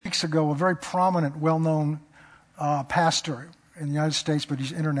weeks ago, a very prominent, well-known pastor in the United States, but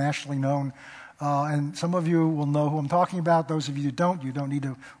he's internationally known. And some of you will know who I'm talking about. Those of you who don't, you don't need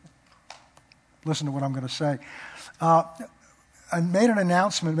to listen to what I'm going to say. I made an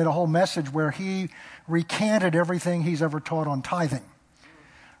announcement, made a whole message where he recanted everything he's ever taught on tithing.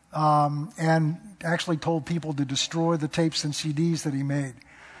 And actually told people to destroy the tapes and CDs that he made.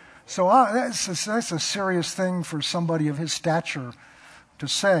 So that's a serious thing for somebody of his stature to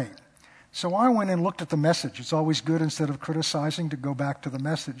say. So I went and looked at the message. It's always good, instead of criticizing, to go back to the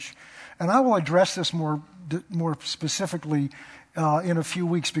message. And I will address this more specifically in a few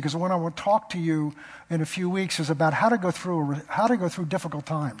weeks, because what I want to talk to you in a few weeks is about how to go through difficult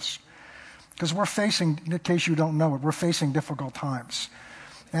times. Because we're facing, in case you don't know it, we're facing difficult times.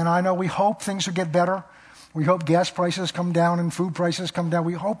 And I know we hope things will get better. We hope gas prices come down and food prices come down.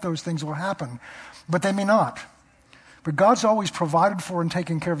 We hope those things will happen, but they may not. But God's always provided for and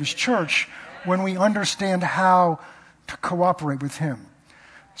taken care of His church when we understand how to cooperate with Him.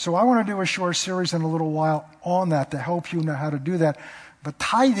 So I want to do a short series in a little while on that to help you know how to do that. But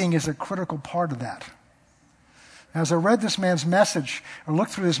tithing is a critical part of that. As I read this man's message, or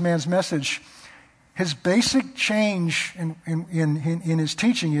looked through this man's message, his basic change in his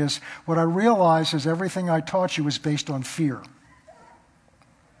teaching is, what I realize is everything I taught you is based on fear.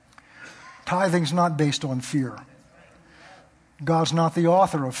 Tithing's not based on fear. God's not the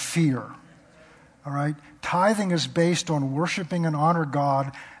author of fear. All right? Tithing is based on worshiping and honor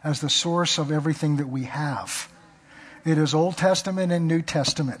God as the source of everything that we have. It is Old Testament and New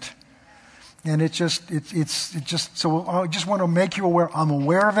Testament. And so I just want to make you aware. I'm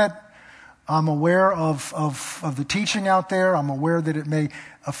aware of it. I'm aware of the teaching out there. I'm aware that it may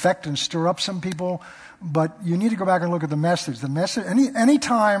affect and stir up some people. But you need to go back and look at the message. The message. Any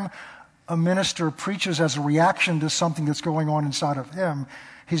time a minister preaches as a reaction to something that's going on inside of him,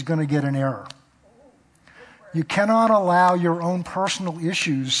 he's going to get an error. You cannot allow your own personal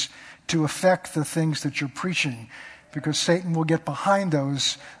issues to affect the things that you're preaching, because Satan will get behind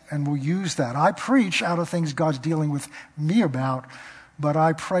those and will use that. I preach out of things God's dealing with me about, but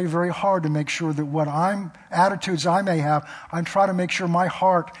I pray very hard to make sure that attitudes I may have, I try to make sure my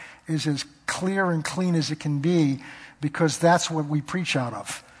heart is as clear and clean as it can be, because that's what we preach out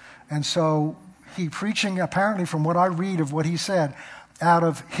of. And so he preaching, apparently from what I read of what he said, out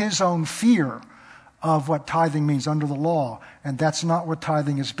of his own fear of what tithing means under the law. And that's not what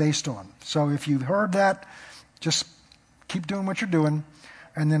tithing is based on. So if you've heard that, just keep doing what you're doing,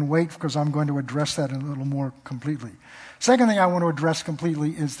 and then wait, because I'm going to address that a little more completely. Second thing I want to address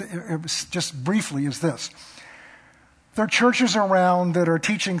completely just briefly is this. There are churches around that are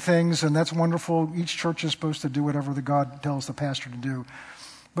teaching things, and that's wonderful. Each church is supposed to do whatever the God tells the pastor to do.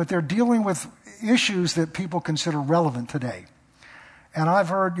 But they're dealing with issues that people consider relevant today. And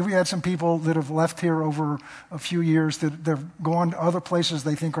we had some people that have left here over a few years that they've gone to other places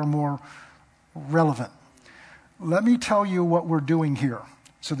they think are more relevant. Let me tell you what we're doing here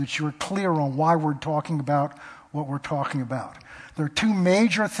so that you're clear on why we're talking about what we're talking about. There are two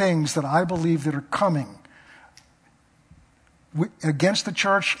major things that I believe that are coming against the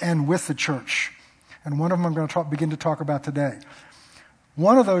church and with the church. And one of them I'm going to begin to talk about today.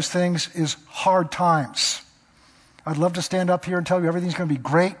 One of those things is hard times. I'd love to stand up here and tell you everything's going to be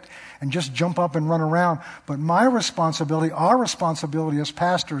great and just jump up and run around. But my responsibility, our responsibility as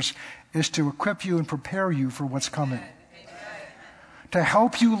pastors, is to equip you and prepare you for what's coming. To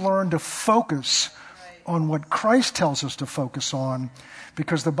help you learn to focus on what Christ tells us to focus on.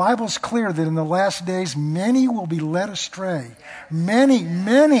 Because the Bible's clear that in the last days, many will be led astray.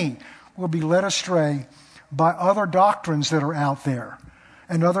 Many will be led astray by other doctrines that are out there.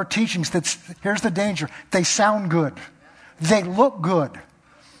 And other teachings here's the danger. They sound good. They look good.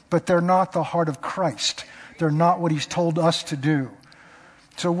 But they're not the heart of Christ. They're not what He's told us to do.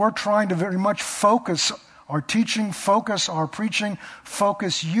 So we're trying to very much focus our teaching, focus our preaching,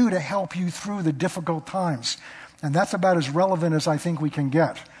 focus you to help you through the difficult times. And that's about as relevant as I think we can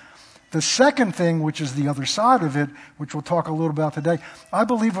get. The second thing, which is the other side of it, which we'll talk a little about today, I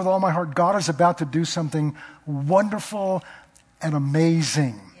believe with all my heart God is about to do something wonderful and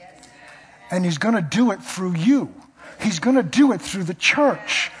amazing. And He's going to do it through you. He's going to do it through the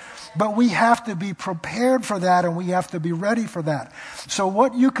church. But we have to be prepared for that, and we have to be ready for that. So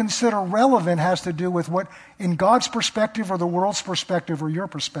what you consider relevant has to do with what, in God's perspective or the world's perspective or your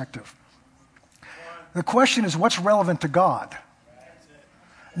perspective. The question is, what's relevant to God?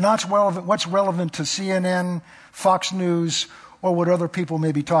 Not what's relevant to CNN, Fox News, or what other people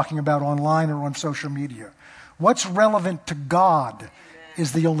may be talking about online or on social media. What's relevant to God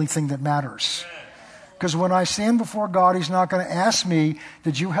is the only thing that matters. Because when I stand before God, he's not going to ask me,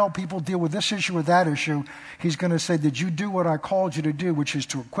 did you help people deal with this issue or that issue? He's going to say, did you do what I called you to do, which is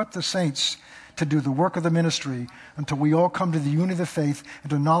to equip the saints to do the work of the ministry until we all come to the unity of the faith and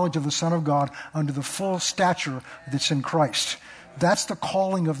to knowledge of the Son of God under the full stature that's in Christ. That's the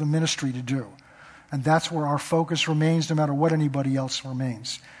calling of the ministry to do. And that's where our focus remains, no matter what anybody else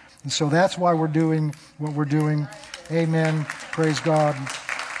remains. And so that's why we're doing what we're doing. Amen. Praise God.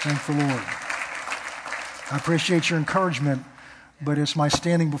 Thank the Lord. I appreciate your encouragement, but it's my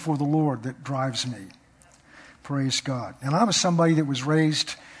standing before the Lord that drives me. Praise God. And I was somebody that was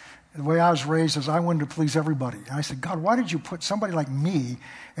raised, the way I was raised is I wanted to please everybody. And I said, God, why did you put somebody like me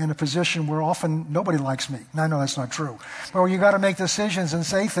in a position where often nobody likes me? And I know that's not true. But you got to make decisions and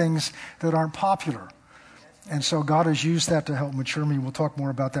say things that aren't popular. And so God has used that to help mature me. We'll talk more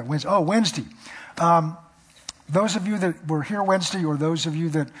about that Wednesday. Oh, Wednesday. Those of you that were here Wednesday, or those of you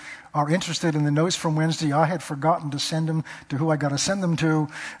that are interested in the notes from Wednesday, I had forgotten to send them to who I got to send them to.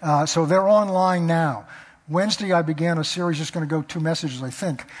 So they're online now. Wednesday, I began a series, just going to go 2 messages, I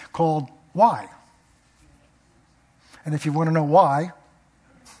think, called Why? And if you want to know why,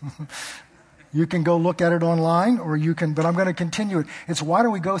 you can go look at it online, or you can, but I'm going to continue it. It's why do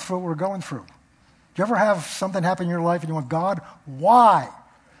we go through what we're going through? Do you ever have something happen in your life and you want, God, why?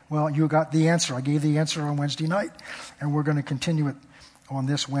 Well, you got the answer. I gave the answer on Wednesday night, and we're going to continue it on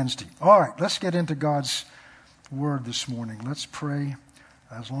this Wednesday. All right, let's get into God's word this morning. Let's pray.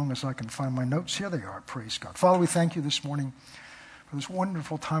 As long as I can find my notes, here they are. Praise God. Father, we thank you this morning for this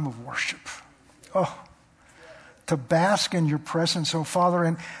wonderful time of worship. Oh, to bask in your presence, oh Father.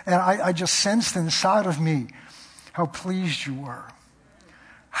 And I just sensed inside of me how pleased you were.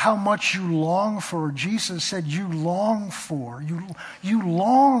 How much you long for. Jesus said you long for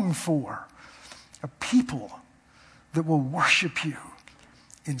a people that will worship you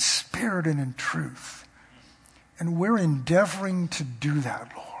in spirit and in truth. And we're endeavoring to do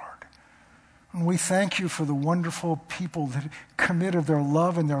that, Lord. And we thank you for the wonderful people that committed their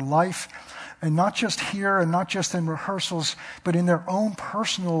love and their life, and not just here and not just in rehearsals, but in their own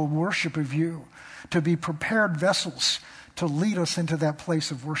personal worship of you, to be prepared vessels to lead us into that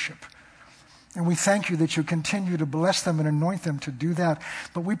place of worship. And we thank you that you continue to bless them and anoint them to do that.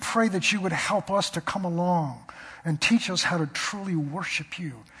 But we pray that you would help us to come along and teach us how to truly worship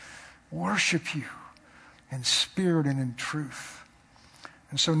you in spirit and in truth.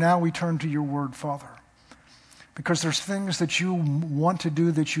 And so now we turn to your word, Father, because there's things that you want to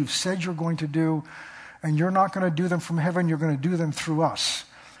do, that you've said you're going to do, and you're not going to do them from heaven, you're going to do them through us.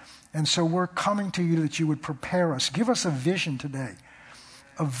 And so we're coming to you that you would prepare us. Give us a vision today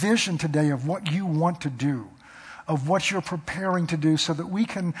of what you want to do, of what you're preparing to do, so that we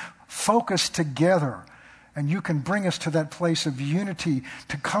can focus together and you can bring us to that place of unity,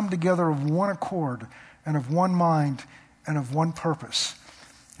 to come together of one accord and of one mind and of one purpose.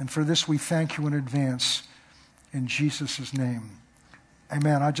 And for this we thank you in advance in Jesus' name.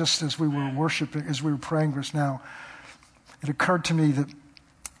 Amen. As we were worshiping, as we were praying just now, it occurred to me that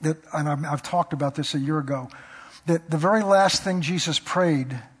and I've talked about this a year ago, that the very last thing Jesus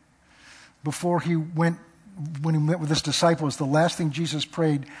prayed before when he met with his disciples, the last thing Jesus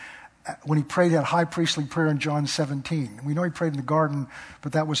prayed when he prayed that high priestly prayer in John 17. We know he prayed in the garden,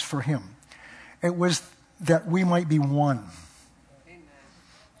 but that was for him. It was that we might be one. Amen.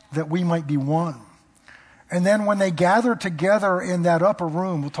 That we might be one. And then when they gathered together in that upper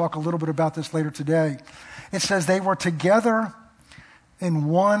room, we'll talk a little bit about this later today, it says they were together in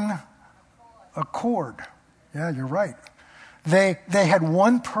one accord. Yeah, you're right. They had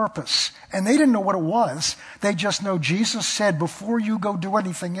one purpose, and they didn't know what it was. They just know Jesus said, before you go do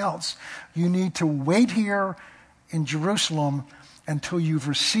anything else, you need to wait here in Jerusalem until you've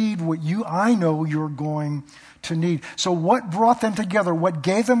received what I know you're going to need. So what brought them together, what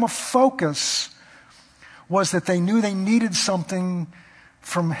gave them a focus, was that they knew they needed something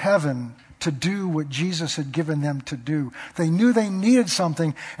from heaven to do what Jesus had given them to do. They knew they needed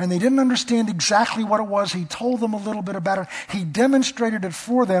something, and they didn't understand exactly what it was. He told them a little bit about it. He demonstrated it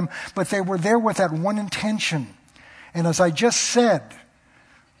for them, but they were there with that one intention. And as I just said,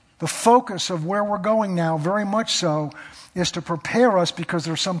 the focus of where we're going now, very much so, is to prepare us, because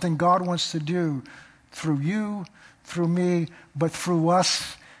there's something God wants to do through you, through me, but through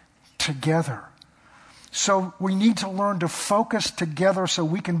us together. So we need to learn to focus together so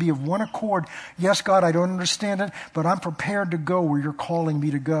we can be of one accord. Yes, God, I don't understand it, but I'm prepared to go where you're calling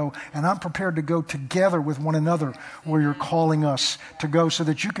me to go. And I'm prepared to go together with one another where you're calling us to go, so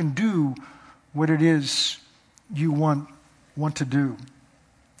that you can do what it is you want to do.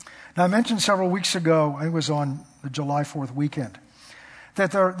 Now, I mentioned several weeks ago, it was on the July 4th weekend,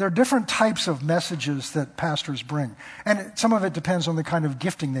 that there are different types of messages that pastors bring. And some of it depends on the kind of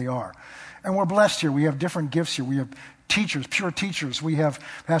gifting they are. And we're blessed here. We have different gifts here. We have teachers, pure teachers. We have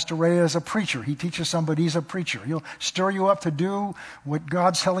Pastor Ray as a preacher. He teaches somebody, he's a preacher. He'll stir you up to do what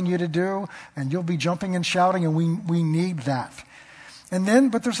God's telling you to do, and you'll be jumping and shouting, and we need that. And then,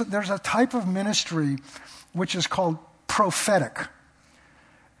 but there's a type of ministry which is called prophetic.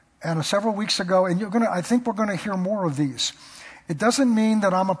 And several weeks ago, and I think we're going to hear more of these. It doesn't mean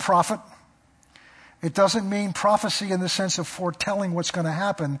that I'm a prophet. It doesn't mean prophecy in the sense of foretelling what's going to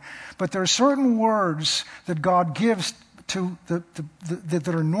happen. But there are certain words that God gives to that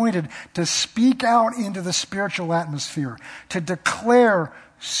are anointed to speak out into the spiritual atmosphere, to declare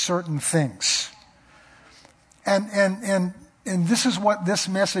certain things. And this is what this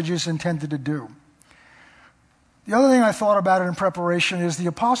message is intended to do. The other thing I thought about it in preparation is the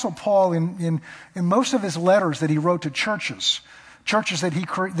Apostle Paul, in most of his letters that he wrote to churches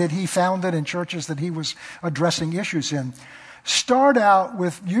that he founded and churches that he was addressing issues in, start out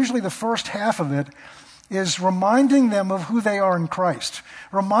with, usually the first half of it is reminding them of who they are in Christ,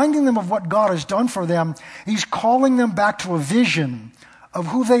 reminding them of what God has done for them. He's calling them back to a vision of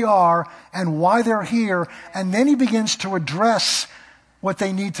who they are and why they're here, and then he begins to address what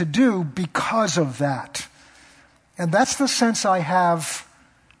they need to do because of that. And that's the sense I have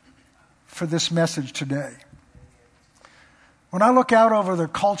for this message today. When I look out over the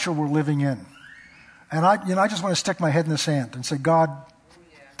culture we're living in, and I just want to stick my head in the sand and say, God,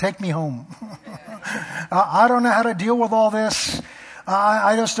 take me home. I don't know how to deal with all this.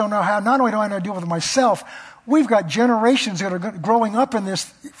 I just don't know how. Not only do I know how to deal with it myself, we've got generations that are growing up in this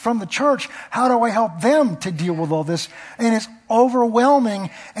from the church. How do I help them to deal with all this? And it's overwhelming,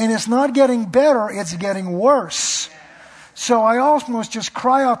 and it's not getting better, it's getting worse. So I almost just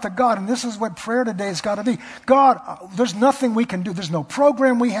cry out to God, and this is what prayer today has got to be. God, there's nothing we can do. There's no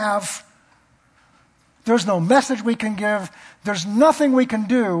program we have. There's no message we can give. There's nothing we can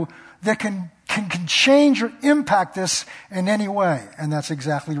do that can change or impact this in any way. And that's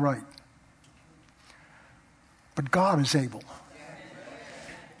exactly right. But God is able.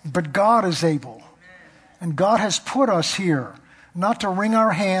 But God is able. And God has put us here not to wring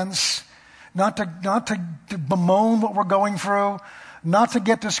our hands, not to bemoan what we're going through, not to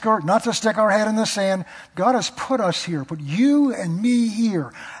get discouraged, not to stick our head in the sand. God has put us here, put you and me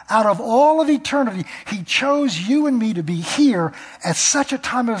here. Out of all of eternity, He chose you and me to be here at such a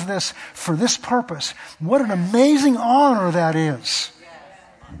time as this for this purpose. What an amazing honor that is.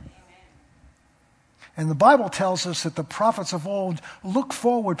 And the Bible tells us that the prophets of old look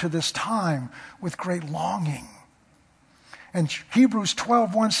forward to this time with great longing. And Hebrews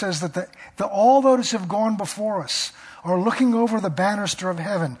 12:1 says that all those who have gone before us are looking over the banister of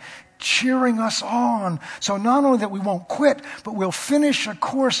heaven, cheering us on. So not only that we won't quit, but we'll finish a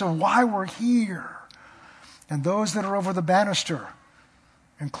course of why we're here. And those that are over the banister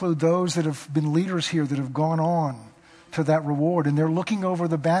include those that have been leaders here that have gone on to that reward. And they're looking over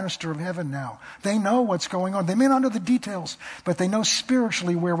the banister of heaven now. They know what's going on. They may not know the details, but they know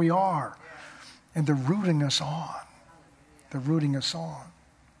spiritually where we are. And they're rooting us on. They're rooting us on.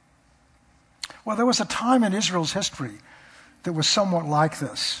 Well, there was a time in Israel's history that was somewhat like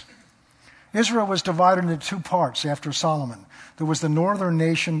this. Israel was divided into two parts after Solomon. There was the northern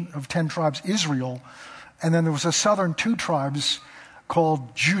nation of 10 tribes, Israel, and then there was the southern 2 tribes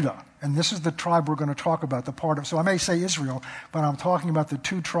called Judah. And this is the tribe we're going to talk about, the part of, so I may say Israel, but I'm talking about the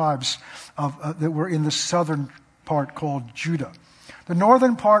 2 tribes that were in the southern part called Judah. The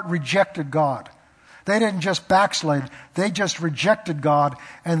northern part rejected God. They didn't just backslide, they just rejected God,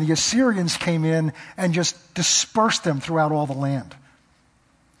 and the Assyrians came in and just dispersed them throughout all the land.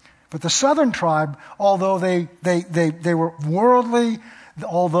 But the southern tribe, although they were worldly,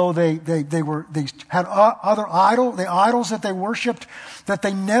 although they had other idols that they worshipped, that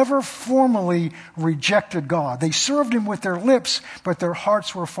they never formally rejected God. They served Him with their lips, but their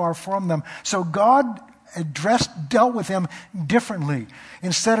hearts were far from them. So God dealt with them differently.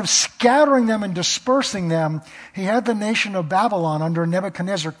 Instead of scattering them and dispersing them, He had the nation of Babylon under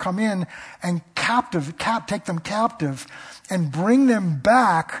Nebuchadnezzar come in and take them captive and bring them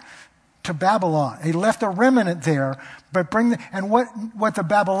back to Babylon. He left a remnant there, but what the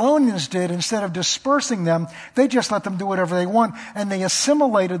Babylonians did, instead of dispersing them, they just let them do whatever they want, and they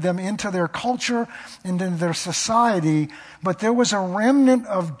assimilated them into their culture and into their society. But there was a remnant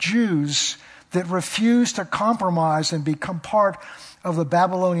of Jews that refused to compromise and become part of the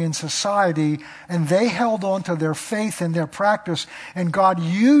Babylonian society, and they held on to their faith and their practice, and God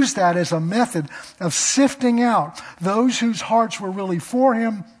used that as a method of sifting out those whose hearts were really for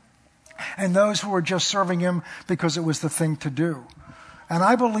Him and those who were just serving Him because it was the thing to do. And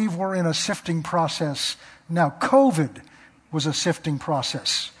I believe we're in a sifting process now. COVID was a sifting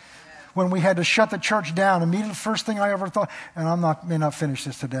process. When we had to shut the church down, immediately, first thing I ever thought, and may not finish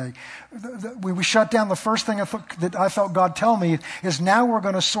this today, we shut down. The first thing that I felt God tell me is now we're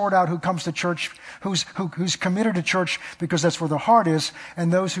going to sort out who comes to church, who's committed to church because that's where their heart is,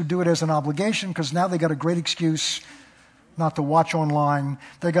 and those who do it as an obligation because now they got a great excuse not to watch online.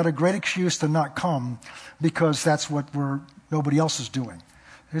 They got a great excuse to not come because that's what nobody else is doing.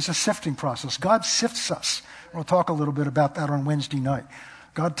 It's a sifting process. God sifts us. We'll talk a little bit about that on Wednesday night.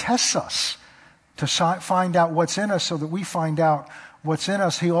 God tests us to find out what's in us so that we find out what's in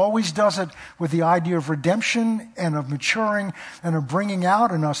us. He always does it with the idea of redemption and of maturing and of bringing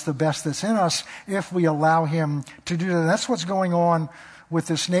out in us the best that's in us if we allow him to do that. That's what's going on with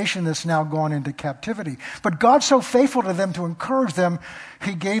this nation that's now gone into captivity. But God's so faithful to them to encourage them,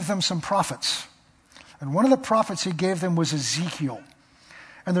 he gave them some prophets. And one of the prophets he gave them was Ezekiel.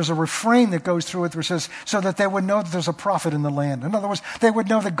 And there's a refrain that goes through it that says, so that they would know that there's a prophet in the land. In other words, they would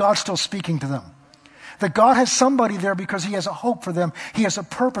know that God's still speaking to them. That God has somebody there because he has a hope for them. He has a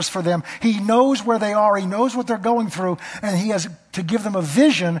purpose for them. He knows where they are. He knows what they're going through. And he has to give them a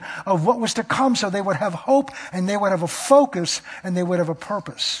vision of what was to come so they would have hope and they would have a focus and they would have a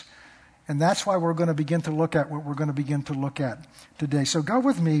purpose. And that's why we're going to begin to look at what we're going to begin to look at today. So go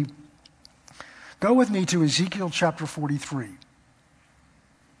with me to Ezekiel chapter 43.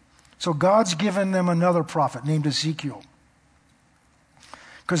 So God's given them another prophet named Ezekiel.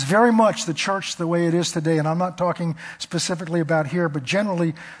 Because very much the church, the way it is today, and I'm not talking specifically about here, but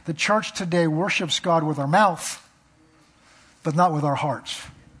generally the church today worships God with our mouth, but not with our hearts.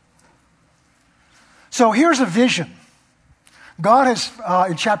 So here's a vision. God has,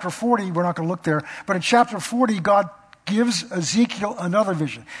 in chapter 40, we're not going to look there, but in chapter 40, God gives Ezekiel another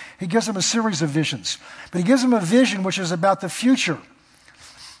vision. He gives him a series of visions. But he gives him a vision which is about the future.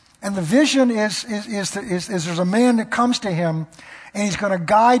 And the vision is there's a man that comes to him and he's going to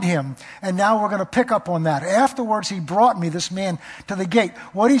guide him. And now we're going to pick up on that. Afterwards, he brought me, this man, to the gate.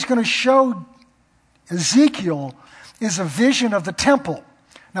 What he's going to show Ezekiel is a vision of the temple.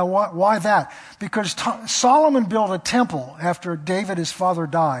 Now, why that? Because Solomon built a temple after David, his father,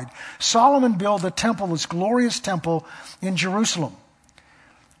 died. Solomon built a temple, this glorious temple in Jerusalem.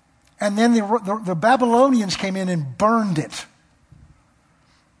 And then the Babylonians came in and burned it.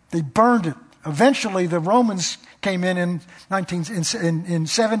 They burned it. Eventually, the Romans came in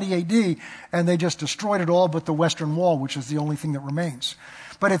 70 AD, and they just destroyed it all but the Western Wall, which is the only thing that remains.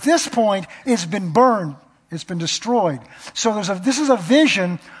 But at this point, it's been burned. It's been destroyed. So this is a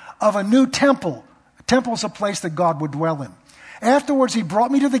vision of a new temple. A temple is a place that God would dwell in. Afterwards, he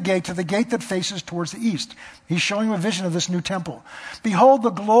brought me to the gate that faces towards the east. He's showing a vision of this new temple. Behold,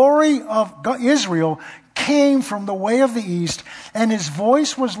 the glory of Israel came from the way of the east, and his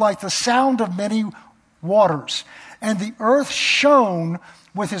voice was like the sound of many waters, and the earth shone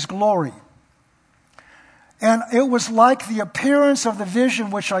with his glory. And it was like the appearance of the vision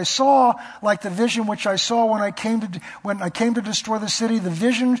which I saw, like the vision which I saw when I came to destroy the city, the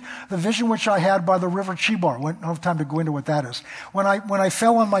vision which I had by the river Chebar. I don't have time to go into what that is. When I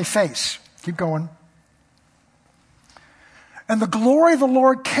fell on my face. Keep going. And the glory of the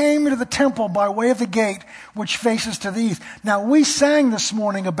Lord came into the temple by way of the gate which faces to the east. Now, we sang this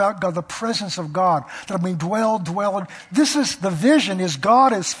morning about God, the presence of God, that we dwell. This is the vision, is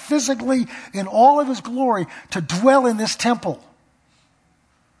God is physically in all of his glory to dwell in this temple.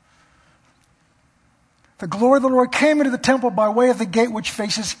 The glory of the Lord came into the temple by way of the gate which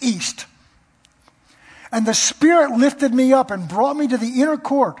faces east. And the Spirit lifted me up and brought me to the inner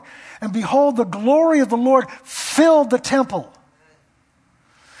court. And behold, the glory of the Lord filled the temple.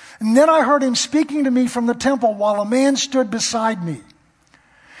 And then I heard him speaking to me from the temple while a man stood beside me.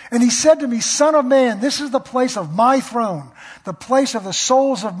 And he said to me, Son of man, this is the place of my throne, the place of the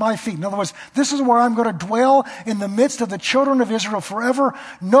soles of my feet. In other words, this is where I'm going to dwell in the midst of the children of Israel forever.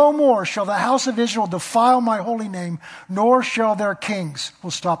 No more shall the house of Israel defile my holy name, nor shall their kings.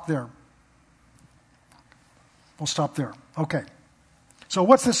 We'll stop there. Okay. So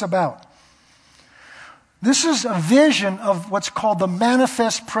what's this about? This is a vision of what's called the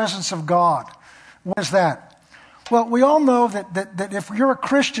manifest presence of God. What is that? Well, we all know that if you're a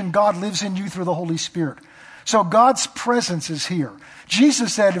Christian, God lives in you through the Holy Spirit. So God's presence is here.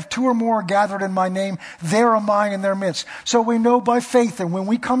 Jesus said, if two or more are gathered in my name, there am I in their midst. So we know by faith that when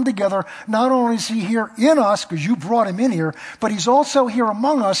we come together, not only is he here in us, because you brought him in here, but he's also here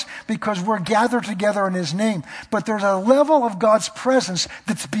among us because we're gathered together in his name. But there's a level of God's presence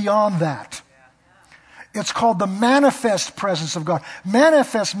that's beyond that. It's called the manifest presence of God.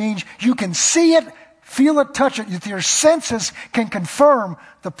 Manifest means you can see it Feel it, touch it. Your senses can confirm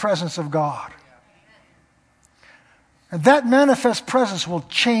the presence of God. And that manifest presence will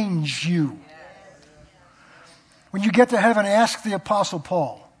change you. When you get to heaven, ask the Apostle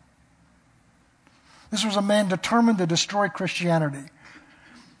Paul. This was a man determined to destroy Christianity.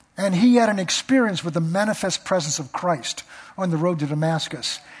 And he had an experience with the manifest presence of Christ on the road to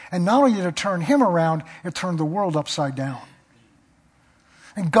Damascus. And not only did it turn him around, it turned the world upside down.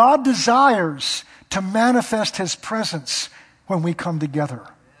 And God desires to manifest His presence when we come together.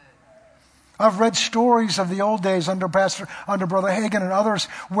 I've read stories of the old days under Brother Hagin and others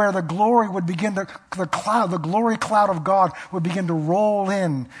where the glory would begin to, the glory cloud of God would begin to roll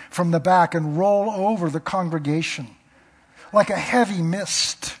in from the back and roll over the congregation like a heavy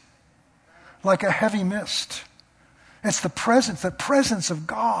mist. Like a heavy mist. It's the presence of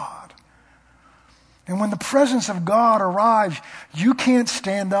God. And when the presence of God arrives, you can't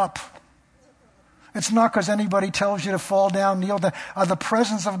stand up. It's not because anybody tells you to fall down, kneel down. The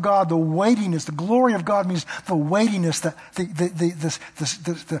presence of God, the weightiness, the glory of God means the weightiness. I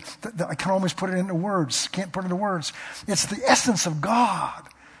can almost put it into words. Can't put it into words. It's the essence of God.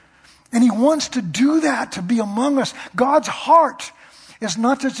 And He wants to do that, to be among us. God's heart is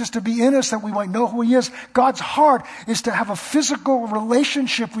not just to be in us that we might know who He is. God's heart is to have a physical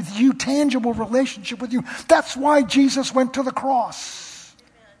relationship with you, tangible relationship with you. That's why Jesus went to the cross.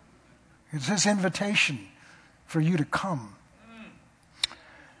 It's His invitation for you to come.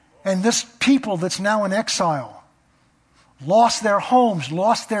 And this people that's now in exile, lost their homes,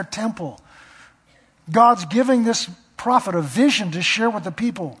 lost their temple. God's giving this prophet a vision to share with the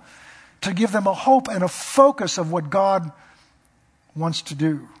people, to give them a hope and a focus of what God wants to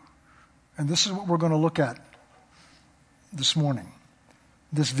do. And this is what we're going to look at this morning,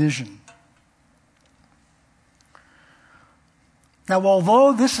 this vision. Now,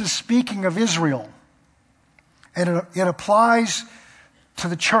 although this is speaking of Israel, and it applies to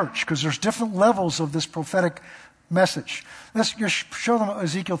the church, because there's different levels of this prophetic message. Let's just show them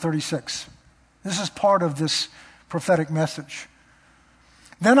Ezekiel 36. This is part of this prophetic message.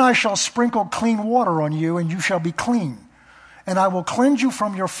 Then I shall sprinkle clean water on you, and you shall be clean. And I will cleanse you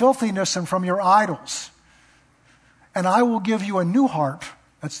from your filthiness and from your idols. And I will give you a new heart,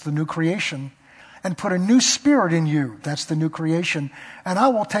 that's the new creation, and put a new spirit in you, that's the new creation. And I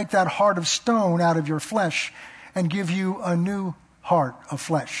will take that heart of stone out of your flesh and give you a new heart of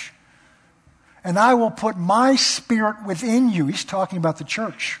flesh. And I will put my spirit within you. He's talking about the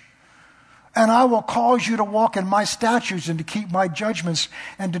church. And I will cause you to walk in my statutes and to keep my judgments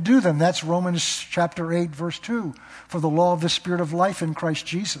and to do them. That's Romans chapter 8, verse 2. For the law of the Spirit of life in Christ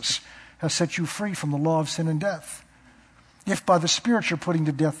Jesus has set you free from the law of sin and death. If by the Spirit you're putting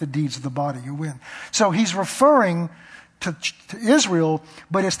to death the deeds of the body, you win. So he's referring to Israel,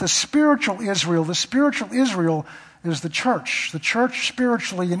 but it's the spiritual Israel. The spiritual Israel is the church. The church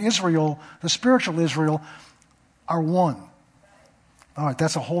spiritually and Israel, the spiritual Israel, are one. All right,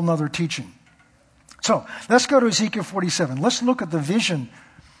 that's a whole nother teaching. So let's go to Ezekiel 47. Let's look at the vision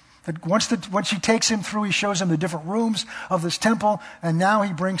that once he takes him through, he shows him the different rooms of this temple, and now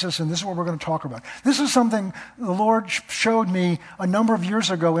he brings us, and this is what we're going to talk about. This is something the Lord showed me a number of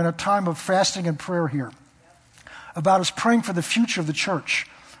years ago in a time of fasting and prayer here, about us praying for the future of the church.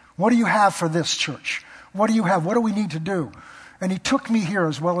 What do you have for this church? What do you have? What do we need to do? And He took me here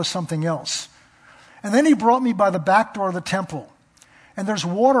as well as something else. And then He brought me by the back door of the temple. And there's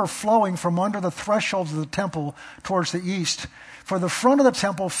water flowing from under the thresholds of the temple towards the east. For the front of the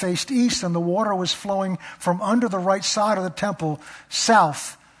temple faced east, and the water was flowing from under the right side of the temple,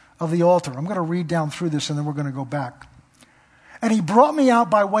 south of the altar. I'm going to read down through this, and then we're going to go back. And He brought me out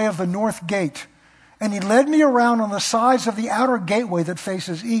by way of the north gate, and He led me around on the sides of the outer gateway that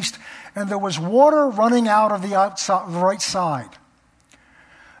faces east, and there was water running out of the right side.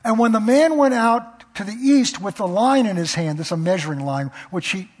 And when the man went out to the east with the line in his hand, this is a measuring line, which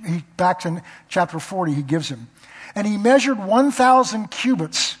he back in chapter 40 he gives him. And he measured 1,000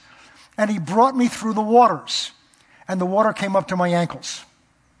 cubits, and he brought me through the waters, and the water came up to my ankles.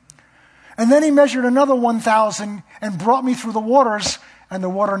 And then he measured another 1,000 and brought me through the waters, and the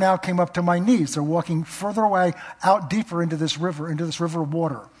water now came up to my knees. They're walking further away, out deeper into this river of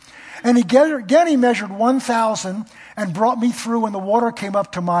water. And again he measured 1,000 and brought me through, and the water came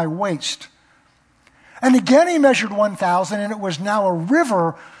up to my waist. And again he measured 1,000, and it was now a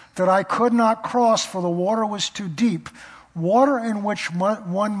river that I could not cross, for the water was too deep, water in which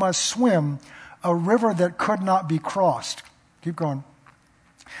one must swim, a river that could not be crossed. Keep going.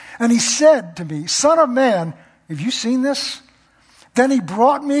 And he said to me, Son of man, have you seen this? Then he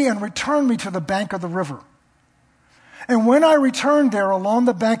brought me and returned me to the bank of the river. And when I returned there along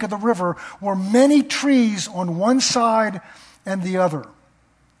the bank of the river were many trees on one side and the other.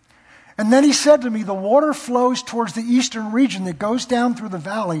 And then he said to me, the water flows towards the eastern region that goes down through the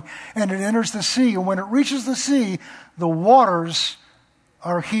valley and it enters the sea. And when it reaches the sea, the waters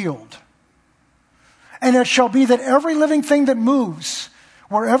are healed. And it shall be that every living thing that moves,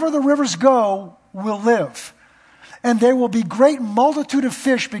 wherever the rivers go, will live. And there will be great multitude of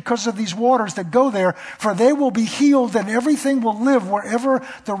fish because of these waters that go there, for they will be healed, and everything will live wherever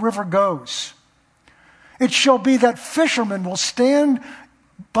the river goes. It shall be that fishermen will stand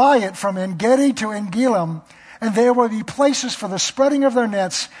by it from En-gedi to En-Gilom, and there will be places for the spreading of their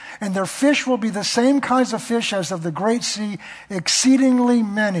nets, and their fish will be the same kinds of fish as of the great sea, exceedingly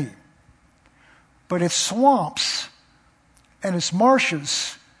many. But its swamps and its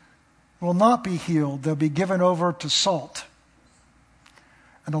marshes will not be healed. They'll be given over to salt.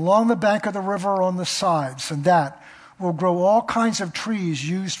 And along the bank of the river on the sides, and that will grow all kinds of trees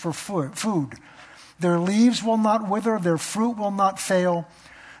used for food. Their leaves will not wither, their fruit will not fail.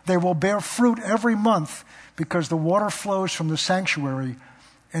 They will bear fruit every month because the water flows from the sanctuary,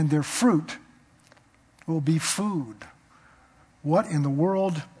 and their fruit will be food. What in the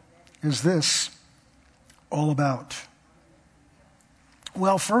world is this all about?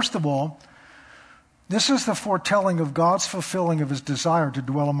 Well, first of all, this is the foretelling of God's fulfilling of his desire to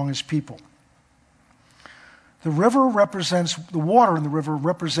dwell among his people. The river represents, the water in the river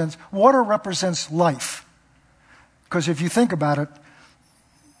represents life. Because if you think about it,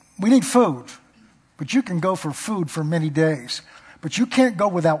 we need food, but you can go for food for many days. But you can't go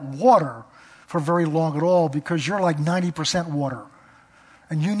without water for very long at all because you're like 90% water.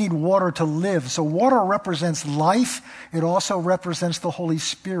 And you need water to live. So water represents life. It also represents the Holy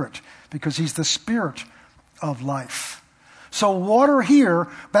Spirit because he's the Spirit of life. So water here,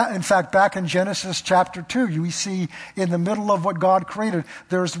 in fact, back in Genesis chapter 2, you see in the middle of what God created,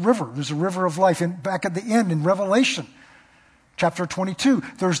 there's a river. There's a river of life. And back at the end in Revelation chapter 22,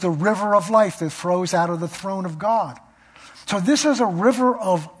 there's the river of life that flows out of the throne of God. So this is a river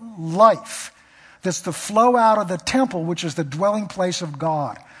of life that's to flow out of the temple, which is the dwelling place of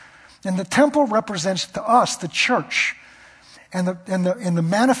God. And the temple represents to us the church and the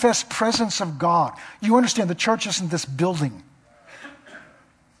manifest presence of God. You understand, the church isn't this building.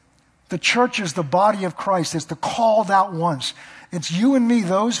 The church is the body of Christ. It's the called out ones. It's you and me,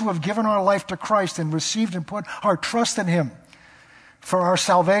 those who have given our life to Christ and received and put our trust in him for our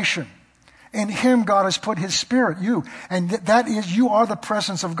salvation. In him, God has put his Spirit, you. And that is, you are the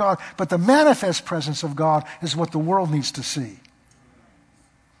presence of God. But the manifest presence of God is what the world needs to see.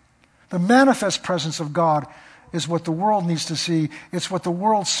 The manifest presence of God is what the world needs to see. It's what the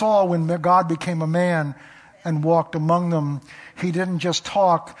world saw when God became a man and walked among them. He didn't just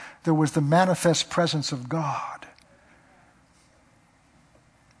talk. There was the manifest presence of God.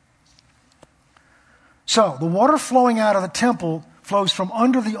 So, the water flowing out of the temple flows from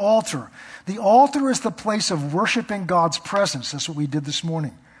under the altar. The altar is the place of worshiping God's presence. That's what we did this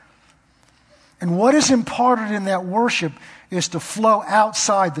morning. And what is imparted in that worship is to flow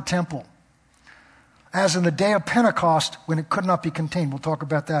outside the temple. As in the day of Pentecost, when it could not be contained. We'll talk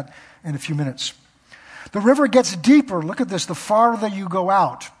about that in a few minutes. The river gets deeper. Look at this, the farther you go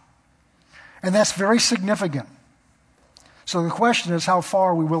out. And that's very significant. So the question is, how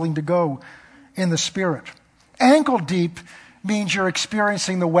far are we willing to go in the Spirit? Ankle deep means you're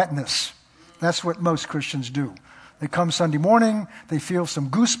experiencing the wetness. That's what most Christians do. They come Sunday morning, they feel some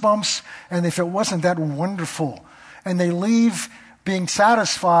goosebumps, and they feel, wasn't that wonderful? And they leave being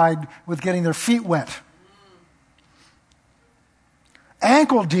satisfied with getting their feet wet.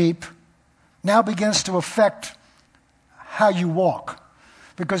 Ankle deep now begins to affect how you walk.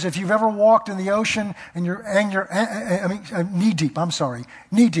 Because if you've ever walked in the ocean and knee deep.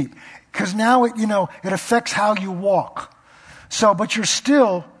 Because now it affects how you walk. So, but your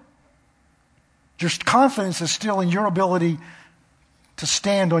confidence is still in your ability to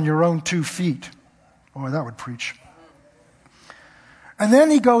stand on your own 2 feet. Boy, that would preach. And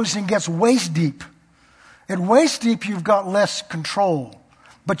then he goes and gets waist deep. At waist deep, you've got less control,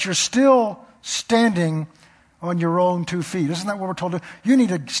 but you're still standing on your own 2 feet. Isn't that what we're told to do? You need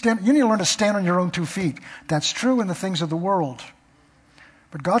to learn to stand on your own 2 feet. That's true in the things of the world.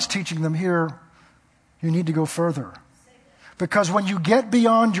 But God's teaching them here, you need to go further. Because when you get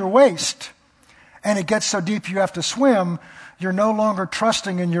beyond your waist and it gets so deep you have to swim, you're no longer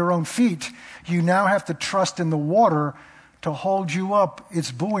trusting in your own feet. You now have to trust in the water to hold you up,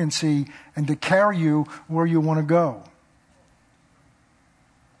 its buoyancy, and to carry you where you want to go.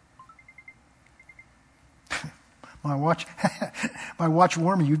 My watch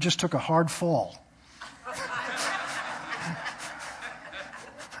warned me, you just took a hard fall.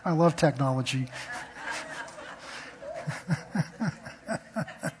 I love technology.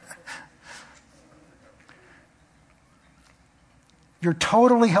 You're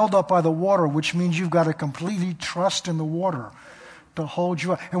totally held up by the water, which means you've got to completely trust in the water to hold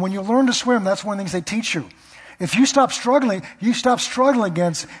you up. And when you learn to swim, that's one of the things they teach you. If you stop struggling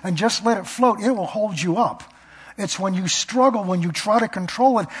against and just let it float, it will hold you up. It's when you struggle, when you try to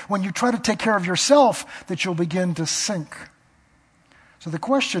control it, when you try to take care of yourself, that you'll begin to sink. So the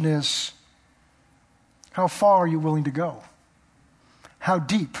question is, how far are you willing to go? How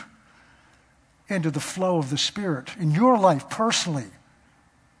deep into the flow of the Spirit in your life personally?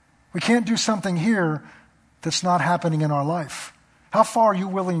 We can't do something here that's not happening in our life. How far are you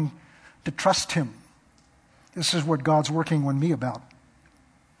willing to trust Him? This is what God's working on me about.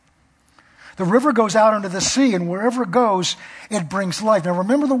 The river goes out into the sea, and wherever it goes, it brings life. Now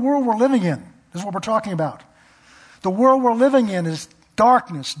remember the world we're living in. This is what we're talking about. The world we're living in is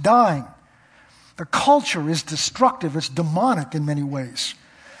darkness, dying. The culture is destructive. It's demonic in many ways.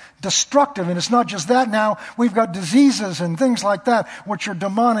 Destructive, and it's not just that now. We've got diseases and things like that, which are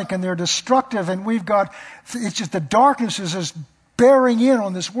demonic and they're destructive, and it's just the darkness is just bearing in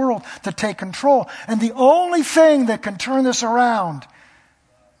on this world to take control. And the only thing that can turn this around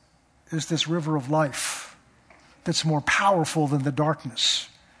is this river of life that's more powerful than the darkness.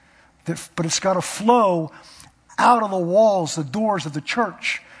 But it's got to flow out of the walls, the doors of the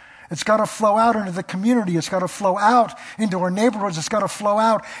church. It's got to flow out into the community. It's got to flow out into our neighborhoods. It's got to flow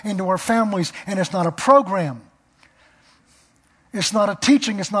out into our families. And it's not a program. It's not a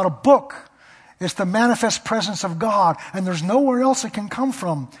teaching. It's not a book. It's the manifest presence of God. And there's nowhere else it can come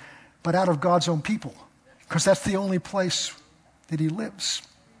from but out of God's own people. Because that's the only place that He lives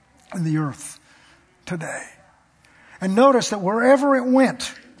in the earth today. And notice that wherever it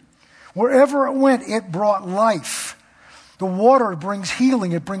went, it brought life. The water brings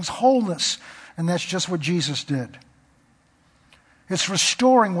healing. It brings wholeness. And that's just what Jesus did. It's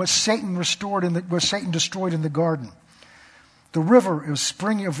restoring what Satan destroyed in the garden. The river is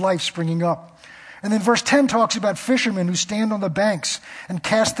spring of life springing up. And then verse 10 talks about fishermen who stand on the banks and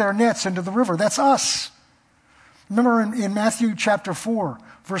cast their nets into the river. That's us. Remember in Matthew chapter 4,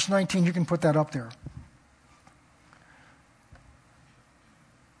 verse 19, you can put that up there.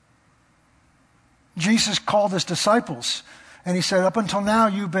 Jesus called His disciples, and He said, up until now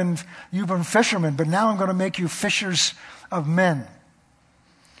you've been fishermen, but now I'm going to make you fishers of men.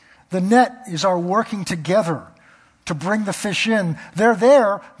 The net is our working together to bring the fish in. They're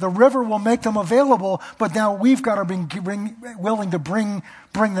there, the river will make them available, but now we've got to be willing to bring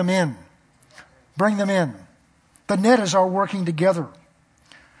them in. Bring them in. The net is our working together.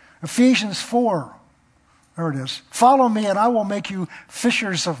 Ephesians 4, there it is. Follow me and I will make you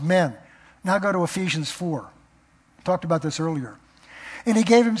fishers of men. Now go to Ephesians 4. I talked about this earlier. And He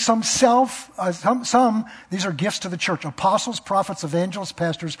gave him some, these are gifts to the church, apostles, prophets, evangelists,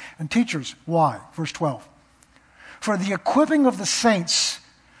 pastors, and teachers. Why? Verse 12. For the equipping of the saints,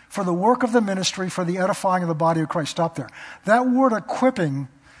 for the work of the ministry, for the edifying of the body of Christ. Stop there. That word equipping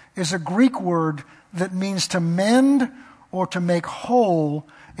is a Greek word that means to mend or to make whole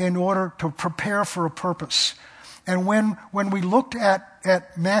in order to prepare for a purpose. And when we looked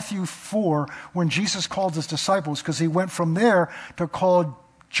at Matthew 4, when Jesus called His disciples, because He went from there to call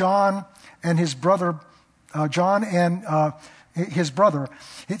John and his brother,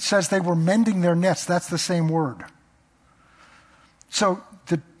 it says they were mending their nets. That's the same word. So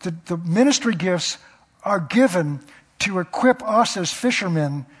the ministry gifts are given to equip us as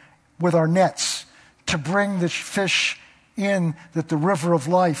fishermen with our nets, to bring the fish in that the river of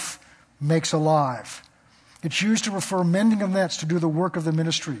life makes alive. It's used to refer mending of nets to do the work of the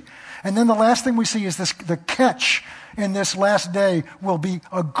ministry. And then the last thing we see is the catch in this last day will be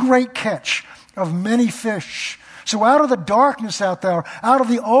a great catch of many fish. So out of the darkness out there, out of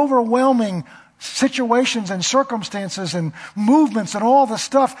the overwhelming situations and circumstances and movements and all the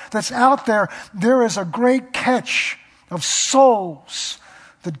stuff that's out there, there is a great catch of souls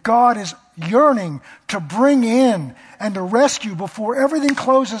that God is yearning to bring in and to rescue before everything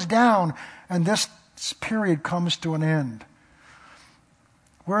closes down and this period comes to an end.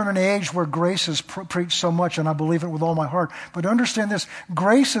 We're in an age where grace is preached so much, and I believe it with all my heart. But understand this,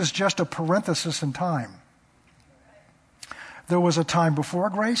 grace is just a parenthesis in time. There was a time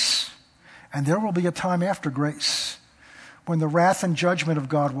before grace, and there will be a time after grace, when the wrath and judgment of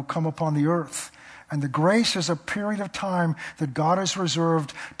God will come upon the earth. And the grace is a period of time that God has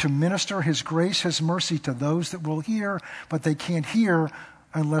reserved to minister His grace, His mercy to those that will hear, but they can't hear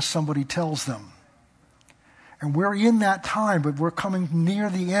unless somebody tells them. And we're in that time, but we're coming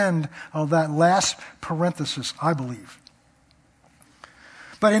near the end of that last parenthesis, I believe.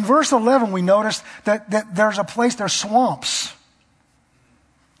 But in verse 11, we notice that there's a place, there's swamps.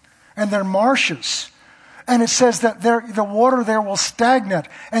 And there are marshes. And it says that the water there will stagnate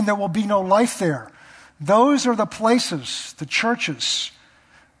and there will be no life there. Those are the places, the churches,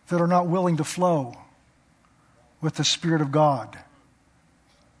 that are not willing to flow with the Spirit of God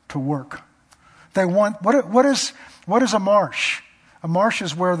to work. They want, what is a marsh? A marsh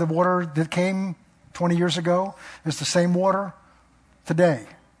is where the water that came 20 years ago is the same water today.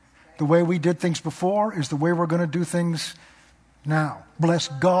 The way we did things before is the way we're going to do things now. Bless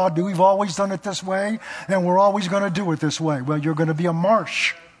God, we've always done it this way, and we're always going to do it this way. Well, you're going to be a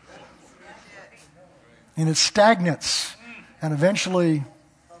marsh. And it stagnates. And eventually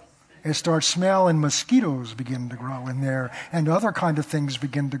it starts smelling, and mosquitoes begin to grow in there, and other kind of things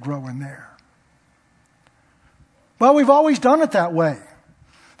begin to grow in there. Well, we've always done it that way.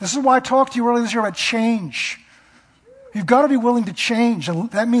 This is why I talked to you earlier this year about change. You've got to be willing to change, and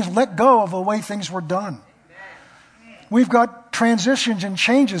that means let go of the way things were done. We've got transitions and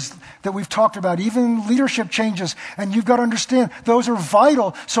changes that we've talked about, even leadership changes, and you've got to understand those are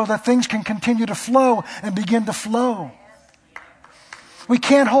vital so that things can continue to flow and begin to flow. We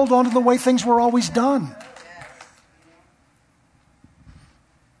can't hold on to the way things were always done.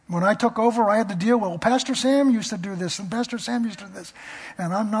 When I took over, I had to deal with, well, Pastor Sam used to do this, and Pastor Sam used to do this,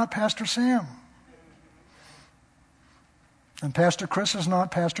 and I'm not Pastor Sam. And Pastor Chris is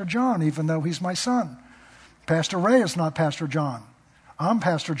not Pastor John, even though he's my son. Pastor Ray is not Pastor John. I'm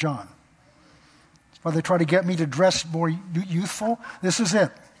Pastor John. That's why they try to get me to dress more youthful. This is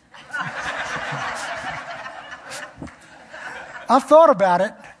it. I've thought about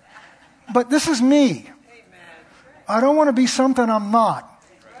it, but this is me. I don't want to be something I'm not.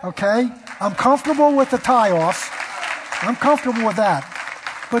 Okay? I'm comfortable with the tie off. I'm comfortable with that.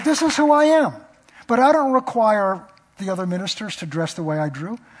 But this is who I am. But I don't require the other ministers to dress the way I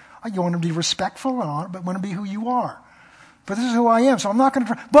drew. You want to be respectful and honor, but want to be who you are. But this is who I am, so I'm not going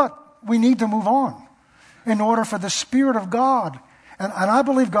to. But we need to move on in order for the Spirit of God. And I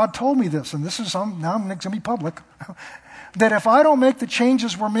believe God told me this, and this is now I'm going to be public, that if I don't make the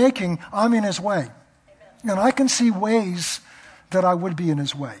changes we're making, I'm in His way. And I can see ways that I would be in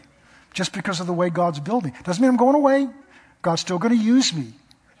His way, just because of the way God's building. Doesn't mean I'm going away. God's still going to use me.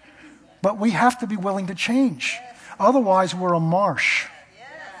 But we have to be willing to change. Otherwise, we're a marsh.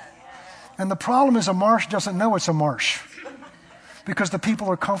 And the problem is a marsh doesn't know it's a marsh because the people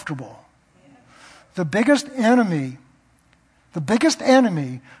are comfortable. The biggest enemy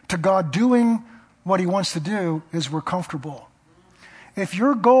to God doing what He wants to do is we're comfortable. If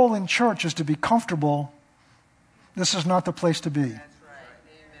your goal in church is to be comfortable, this is not the place to be.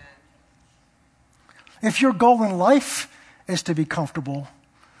 If your goal in life is to be comfortable,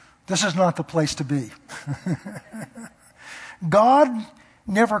 this is not the place to be. God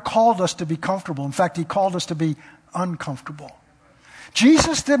never called us to be comfortable. In fact, He called us to be uncomfortable.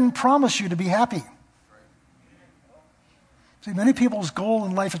 Jesus didn't promise you to be happy. See, many people's goal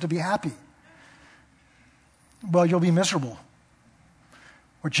in life is to be happy. Well, you'll be miserable.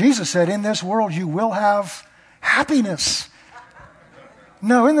 What Jesus said, in this world you will have happiness.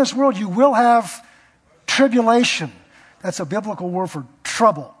 No, in this world you will have tribulation. That's a biblical word for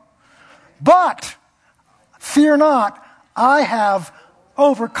trouble. But fear not, I have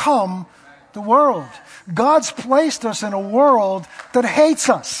overcome the world. God's placed us in a world that hates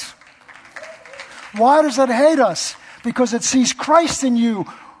us. Why does it hate us? Because it sees Christ in you.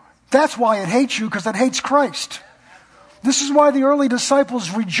 That's why it hates you, because it hates Christ. This is why the early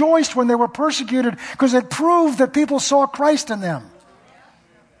disciples rejoiced when they were persecuted, because it proved that people saw Christ in them.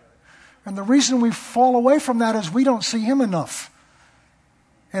 And the reason we fall away from that is we don't see Him enough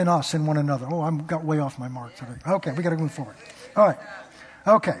in us, in one another. Oh, I got way off my mark today. Okay, we got to move forward. All right.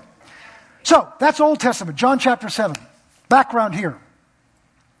 Okay. So, that's Old Testament, John chapter 7. Background here.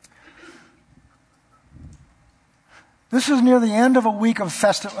 This is near the end of a week of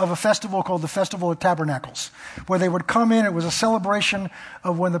a festival called the Festival of Tabernacles, where they would come in. It was a celebration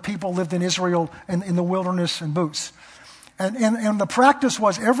of when the people lived in Israel in the wilderness in booths. And the practice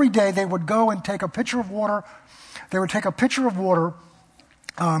was every day they would go and take a pitcher of water. They would take a pitcher of water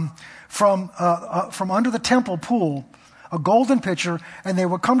from under the temple pool, a golden pitcher, and they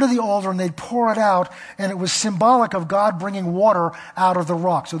would come to the altar and they'd pour it out, and it was symbolic of God bringing water out of the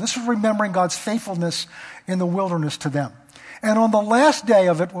rock. So this was remembering God's faithfulness in the wilderness to them. And on the last day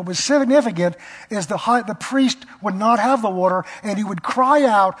of it, what was significant is the priest would not have the water, and he would cry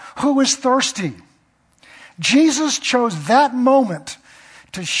out, "Who is thirsty?" Jesus chose that moment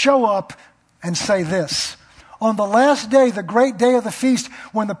to show up and say this, On the last day, the great day of the feast,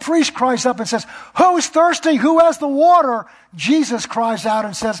 when the priest cries up and says, "Who's thirsty? Who has the water?" Jesus cries out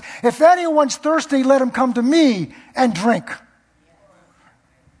and says, "If anyone's thirsty, let him come to me and drink."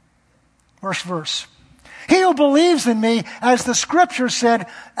 First verse. "He who believes in me, as the scripture said,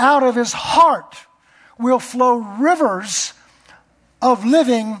 out of his heart will flow rivers of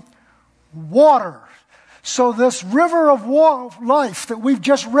living water." So this river of life that we've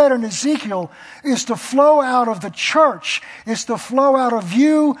just read in Ezekiel is to flow out of the church. It's to flow out of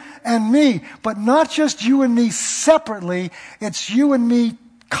you and me. But not just you and me separately. It's you and me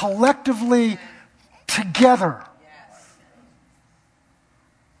collectively together.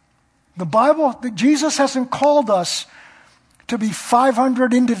 The Bible, Jesus hasn't called us to be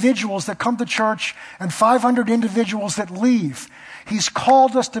 500 individuals that come to church and 500 individuals that leave. He's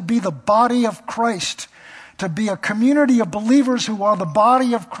called us to be the body of Christ, to be a community of believers who are the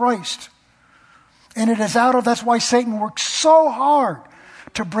body of Christ. And it is that's why Satan works so hard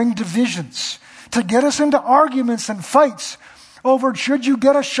to bring divisions, to get us into arguments and fights over should you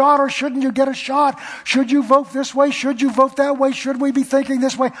get a shot or shouldn't you get a shot? Should you vote this way? Should you vote that way? Should we be thinking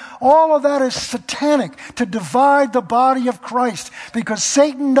this way? All of that is satanic, to divide the body of Christ, because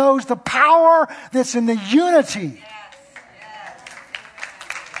Satan knows the power that's in the unity.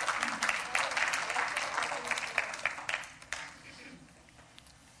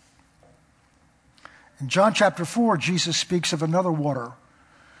 In John chapter 4, Jesus speaks of another water,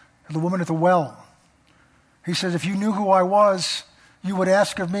 the woman at the well. He says, "If you knew who I was, you would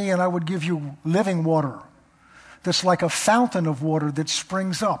ask of me, and I would give you living water that's like a fountain of water that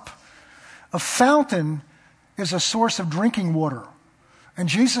springs up." A fountain is a source of drinking water. And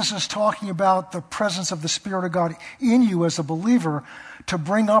Jesus is talking about the presence of the Spirit of God in you as a believer to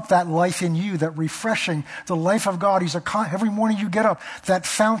bring up that life in you, that refreshing, the life of God. Every morning you get up, that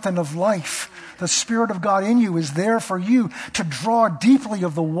fountain of life. The Spirit of God in you is there for you to draw deeply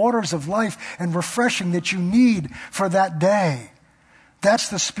of the waters of life and refreshing that you need for that day. That's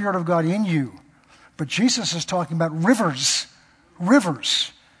the Spirit of God in you. But Jesus is talking about rivers.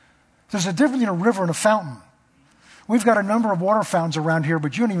 Rivers. There's a difference between a river and a fountain. We've got a number of water fountains around here,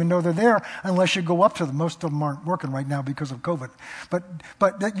 but you don't even know they're there unless you go up to them. Most of them aren't working right now because of COVID. But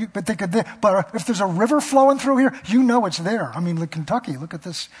if there's a river flowing through here, you know it's there. I mean, look, Kentucky, look at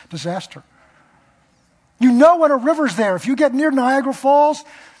this disaster. You know when a river's there. If you get near Niagara Falls,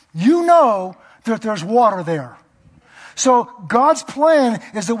 you know that there's water there. So God's plan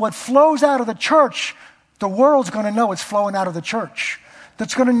is that what flows out of the church, the world's going to know it's flowing out of the church.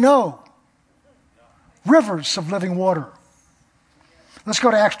 That's going to know. Rivers of living water. Let's go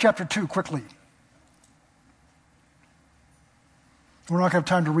to Acts chapter 2 quickly. We're not going to have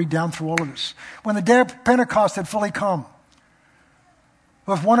time to read down through all of this. When the day of Pentecost had fully come,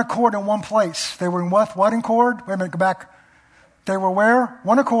 with one accord in one place. They were in what accord? Wait a minute, go back. They were where?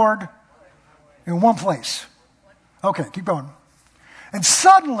 One accord in one place. Okay, keep going. And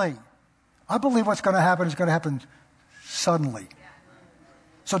suddenly, I believe what's going to happen is going to happen suddenly.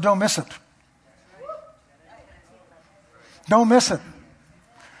 So don't miss it. Don't miss it.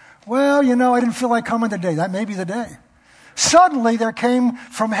 Well, I didn't feel like coming today. That may be the day. Suddenly there came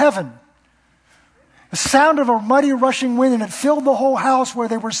from heaven the sound of a mighty rushing wind, and it filled the whole house where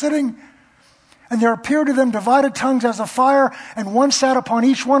they were sitting. And there appeared to them divided tongues as of fire, and one sat upon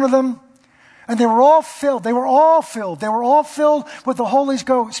each one of them. And they were all filled with the Holy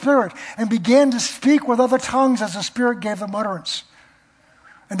Spirit, and began to speak with other tongues as the Spirit gave them utterance.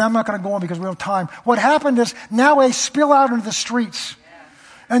 And I'm not going to go on because we don't have time. What happened is now they spill out into the streets.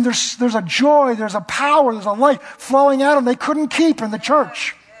 And there's a joy, there's a power, there's a light flowing out, and they couldn't keep in the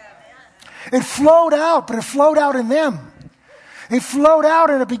church. It flowed out, but it flowed out in them. It flowed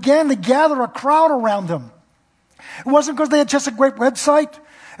out and it began to gather a crowd around them. It wasn't because they had just a great website.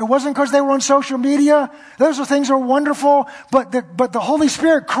 It wasn't because they were on social media. Those things are wonderful, but the Holy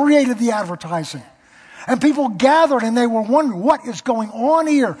Spirit created the advertising. And people gathered and they were wondering what is going on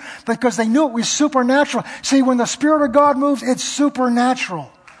here, because they knew it was supernatural. See, when the Spirit of God moves, it's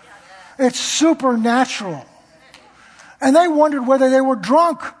supernatural. It's supernatural. And they wondered whether they were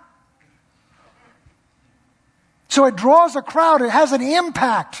drunk. So it draws a crowd. It has an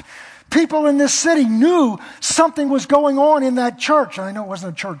impact. People in this city knew something was going on in that church. I know it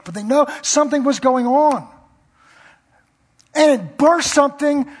wasn't a church, but they know something was going on. And it burst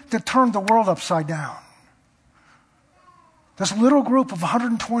something that turned the world upside down. This little group of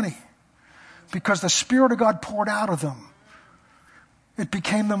 120, because the Spirit of God poured out of them, it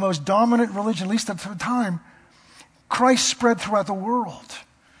became the most dominant religion, at least at the time. Christ spread throughout the world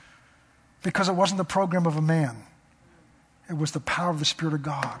because it wasn't the program of a man. It was the power of the Spirit of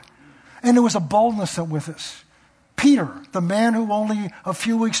God. And there was a boldness with us. Peter, the man who only a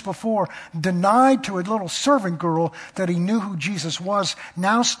few weeks before denied to a little servant girl that he knew who Jesus was,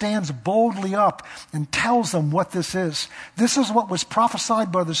 now stands boldly up and tells them what this is. This is what was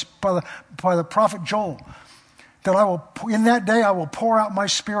prophesied by the prophet Joel, that in that day I will pour out my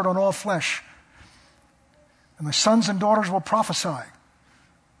Spirit on all flesh, and my sons and daughters will prophesy.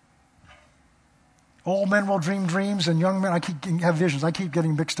 Old men will dream dreams, and young men have visions. I keep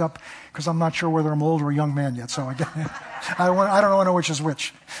getting mixed up because I'm not sure whether I'm old or a young man yet. So I don't know which is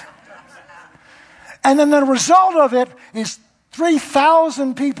which. And then the result of it is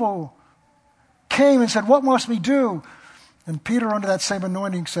 3,000 people came and said, "What must we do?" And Peter, under that same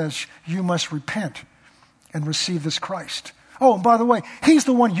anointing, says, "You must repent and receive this Christ." Oh, and by the way, he's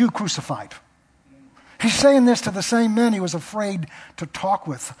the one you crucified. He's saying this to the same men he was afraid to talk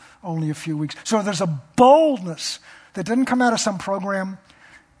with only a few weeks. So there's a boldness that didn't come out of some program.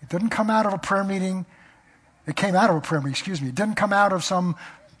 It didn't come out of a prayer meeting. It came out of a prayer meeting, It didn't come out of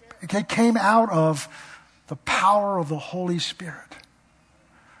it came out of the power of the Holy Spirit.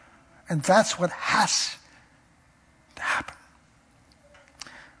 And that's what has to happen.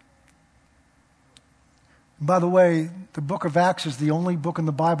 By the way, the book of Acts is the only book in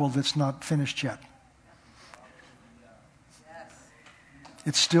the Bible that's not finished yet.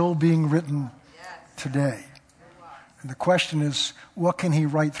 It's still being written today. And the question is, what can he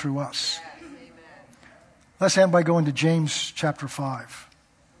write through us? Let's end by going to James chapter 5.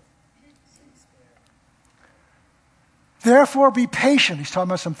 Therefore be patient. He's talking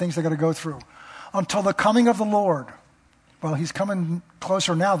about some things they got to go through. Until the coming of the Lord. Well, he's coming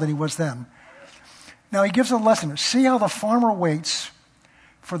closer now than he was then. Now he gives a lesson. See how the farmer waits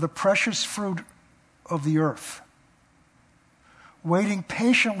for the precious fruit of the earth, waiting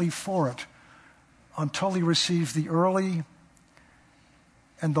patiently for it until he receives the early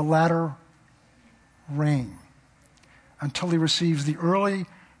and the latter rain. Until he receives the early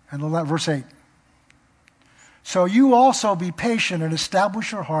and the latter. Verse 8. So you also be patient and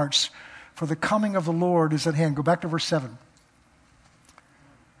establish your hearts, for the coming of the Lord is at hand. Go back to verse 7.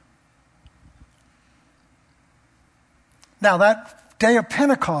 Now that day of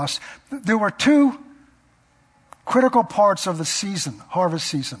Pentecost, there were two critical parts of the season, harvest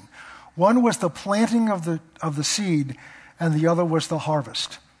season. One was the planting of the seed, and the other was the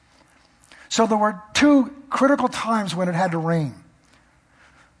harvest. So there were two critical times when it had to rain.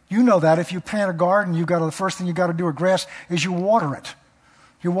 You know that if you plant a garden, the first thing you got to do with grass is you water it.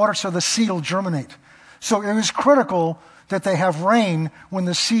 You water it so the seed will germinate. So it was critical that they have rain when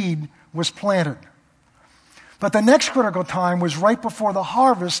the seed was planted. But the next critical time was right before the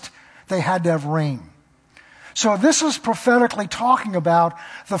harvest. They had to have rain. So this is prophetically talking about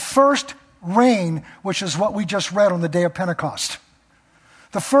the first rain, which is what we just read on the day of Pentecost.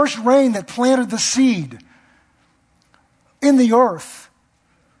 The first rain that planted the seed in the earth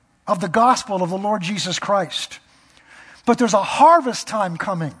of the gospel of the Lord Jesus Christ. But there's a harvest time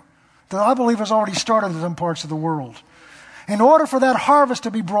coming that I believe has already started in some parts of the world. In order for that harvest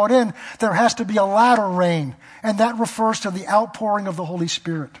to be brought in, there has to be a latter rain, and that refers to the outpouring of the Holy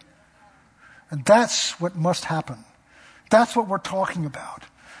Spirit. And that's what must happen. That's what we're talking about.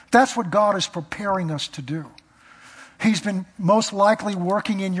 That's what God is preparing us to do. He's been most likely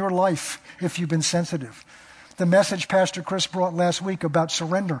working in your life if you've been sensitive. The message Pastor Chris brought last week about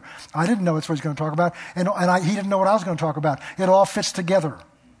surrender, I didn't know that's what he was going to talk about, and he didn't know what I was going to talk about. It all fits together.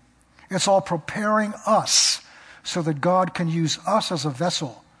 It's all preparing us so that God can use us as a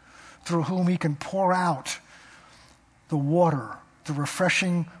vessel through whom he can pour out the water, the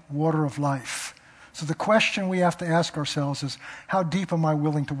refreshing water of life. So the question we have to ask ourselves is, how deep am I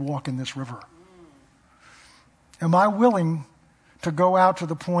willing to walk in this river? Am I willing to go out to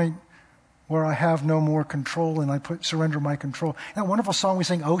the point where I have no more control and I surrender my control? And that wonderful song we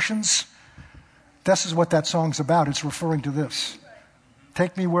sing, Oceans, this is what that song's about. It's referring to this.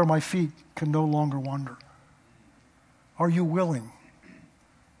 Take me where my feet can no longer wander. Are you willing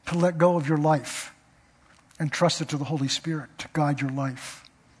to let go of your life and trust it to the Holy Spirit to guide your life?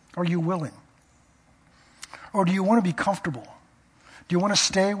 Are you willing? Or do you want to be comfortable? Do you want to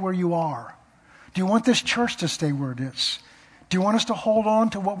stay where you are? Do you want this church to stay where it is? Do you want us to hold on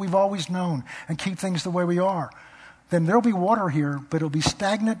to what we've always known and keep things the way we are? Then there'll be water here, but it'll be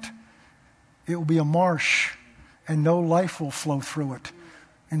stagnant. It will be a marsh, and no life will flow through it.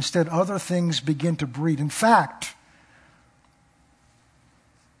 Instead, other things begin to breed. In fact,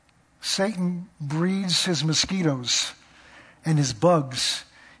 Satan breeds his mosquitoes and his bugs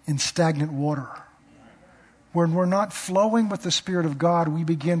in stagnant water. When we're not flowing with the Spirit of God, we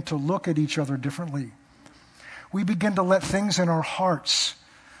begin to look at each other differently. We begin to let things in our hearts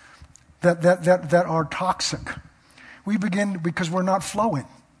that are toxic We begin because we're not flowing.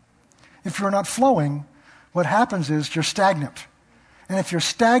 If you're not flowing, what happens is you're stagnant. And if you're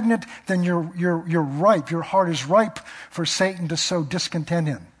stagnant, then you're ripe. Your heart is ripe for Satan to sow discontent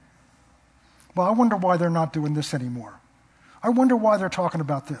in. Well, I wonder why they're not doing this anymore. I wonder why they're talking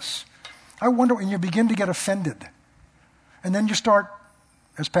about this. I wonder, and you begin to get offended. And then you start,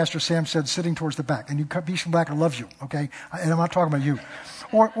 as Pastor Sam said, sitting towards the back. And you cut from back, I love you, okay? And I'm not talking about you.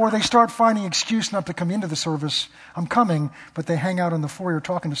 Or they start finding excuse not to come into the service. I'm coming, but they hang out in the foyer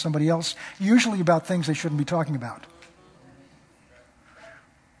talking to somebody else, usually about things they shouldn't be talking about.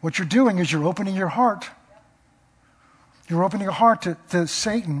 What you're doing is you're opening your heart. You're opening your heart to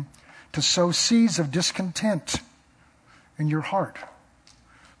Satan to sow seeds of discontent in your heart,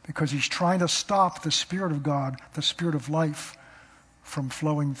 because he's trying to stop the Spirit of God, the Spirit of life, from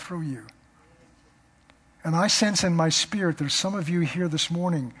flowing through you. And I sense in my spirit there's some of you here this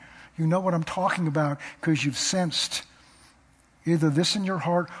morning, you know what I'm talking about because you've sensed either this in your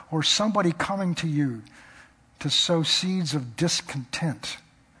heart or somebody coming to you to sow seeds of discontent.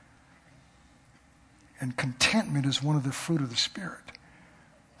 And contentment is one of the fruit of the Spirit.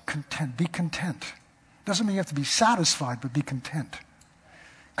 Content. Be content. Doesn't mean you have to be satisfied, but be content.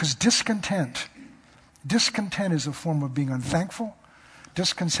 Because discontent is a form of being unthankful.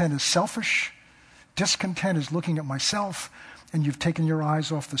 Discontent is selfish. Discontent is looking at myself, and you've taken your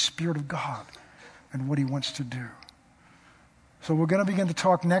eyes off the Spirit of God and what he wants to do. So we're going to begin to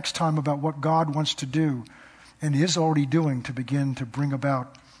talk next time about what God wants to do and is already doing to begin to bring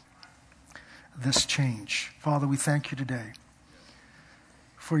about this change. Father, we thank you today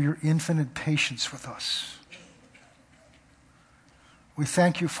for your infinite patience with us. We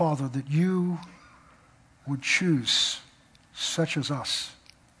thank you, Father, that you would choose such as us,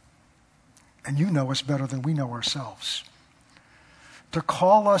 and you know us better than we know ourselves, to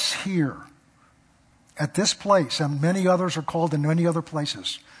call us here at this place, and many others are called in many other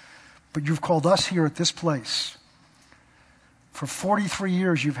places, but you've called us here at this place. For 43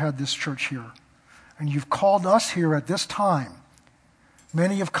 years you've had this church here, and you've called us here at this time.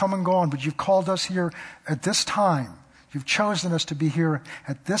 Many have come and gone, but you've called us here at this time. You've chosen us to be here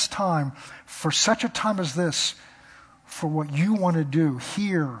at this time for such a time as this, for what you want to do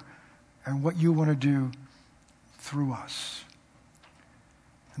here and what you want to do through us.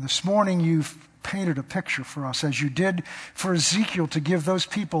 And this morning you've painted a picture for us, as you did for Ezekiel, to give those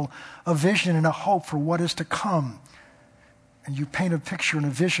people a vision and a hope for what is to come. And you paint a picture and a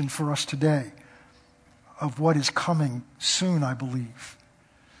vision for us today of what is coming soon, I believe.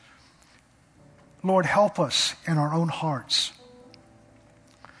 Lord, help us in our own hearts.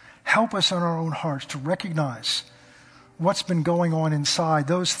 Help us in our own hearts to recognize what's been going on inside,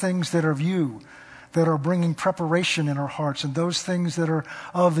 those things that are of you, that are bringing preparation in our hearts, and those things that are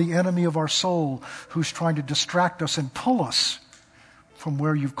of the enemy of our soul, who's trying to distract us and pull us from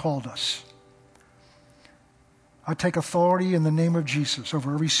where you've called us. I take authority in the name of Jesus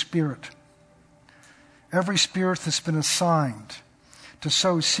over every spirit that's been assigned to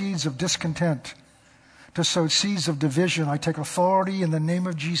sow seeds of discontent, to sow seeds of division. I take authority in the name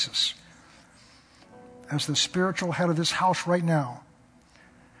of Jesus as the spiritual head of this house right now.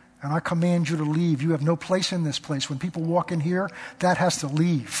 And I command you to leave. You have no place in this place. When people walk in here, that has to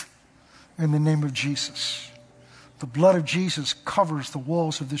leave in the name of Jesus. The blood of Jesus covers the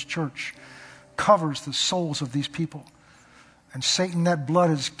walls of this church, covers the souls of these people. And Satan, that blood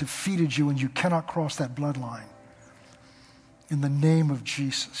has defeated you, and you cannot cross that bloodline. In the name of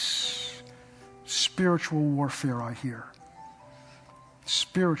Jesus. Spiritual warfare, I hear.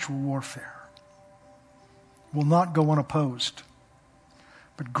 Spiritual warfare will not go unopposed.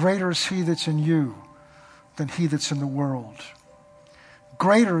 But greater is he that's in you than he that's in the world.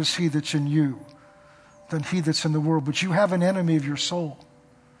 Greater is he that's in you than he that's in the world. But you have an enemy of your soul.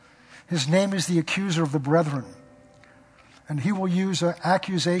 His name is the accuser of the brethren. And he will use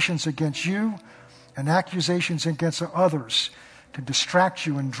accusations against you and accusations against others to distract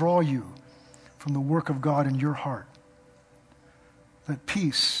you and draw you from the work of God in your heart. That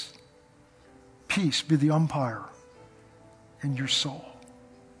peace be the umpire in your soul.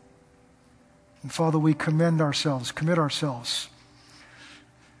 And Father, we commit ourselves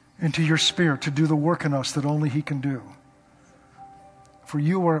into your Spirit to do the work in us that only he can do. For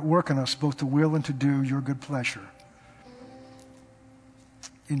you are at work in us both to will and to do your good pleasure.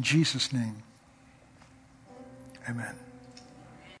 In Jesus' name, amen.